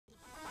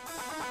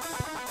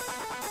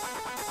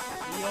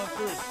ready on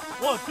three.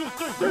 1, 2,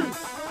 3.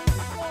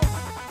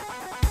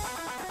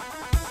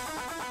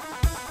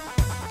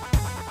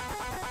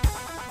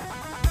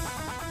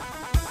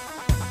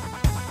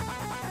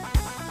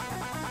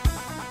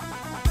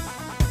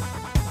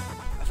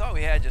 I thought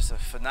we had just a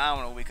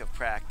phenomenal week of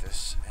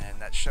practice,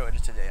 and that showed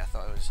it today. I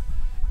thought it was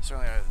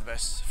certainly the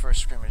best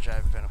first scrimmage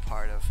I've been a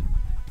part of.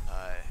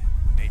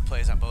 Made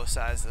plays on both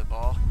sides of the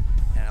ball,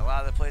 and a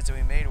lot of the plays that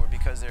we made were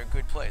because they're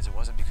good plays. It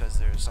wasn't because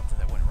there was something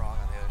that went wrong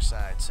on the other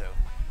side. So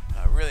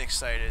really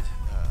excited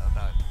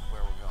about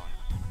where we're going.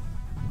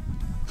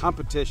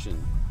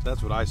 Competition,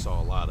 that's what I saw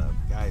a lot of.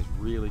 Guys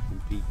really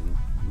competing,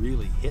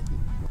 really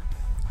hitting.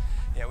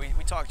 Yeah, we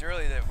talked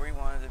earlier that we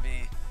wanted to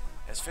be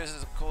as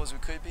physical as we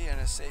could be and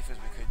as safe as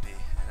we could be,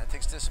 and that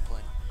takes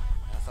discipline.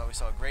 And I thought we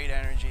saw great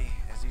energy,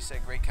 as you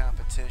said, great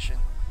competition,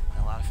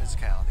 and a lot of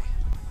physicality.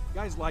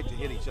 Guys like to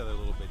hit each other a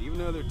little bit, even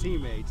though they're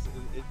teammates.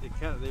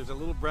 There's a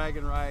little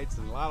bragging rights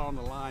and a lot on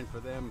the line for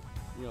them.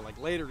 You know, like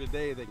later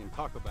today, they can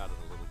talk about it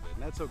a little bit,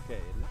 and that's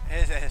okay,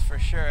 isn't it? It is for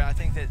sure. I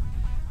think that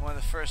one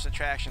of the first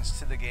attractions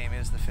to the game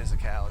is the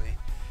physicality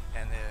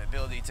and the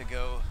ability to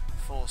go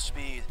full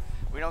speed.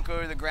 We don't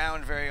go to the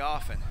ground very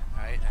often,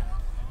 right? And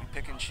we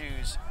pick and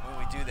choose when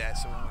we do that.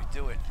 So when we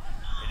do it,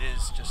 it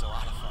is just a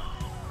lot of fun.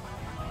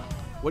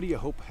 What do you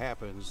hope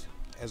happens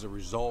as a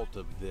result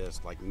of this,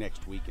 like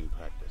next week in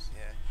practice?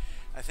 Yeah,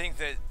 I think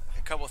that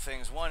a couple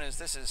things. One is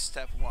this is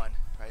step one,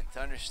 right? To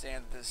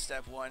understand that this is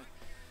step one,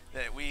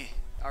 that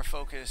our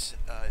focus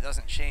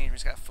doesn't change. We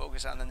just got to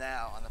focus on the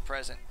now, on the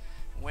present,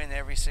 win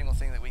every single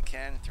thing that we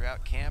can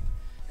throughout camp,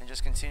 and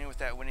just continue with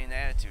that winning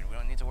attitude. We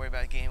don't need to worry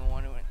about game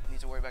 1, we don't need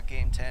to worry about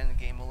game 10,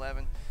 game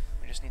 11.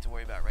 We just need to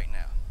worry about right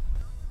now.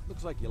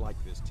 Looks like you like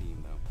this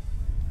team,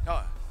 though.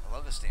 Oh, I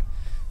love this team.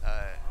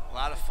 A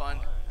lot of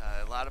fun,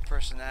 a lot of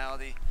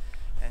personality,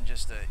 and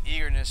just the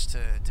eagerness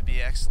to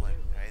be excellent.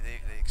 Right?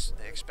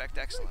 They expect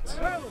excellence.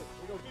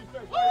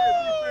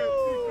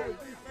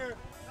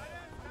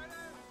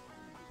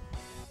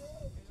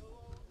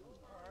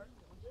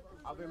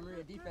 I'll be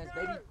Marine defense,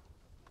 baby.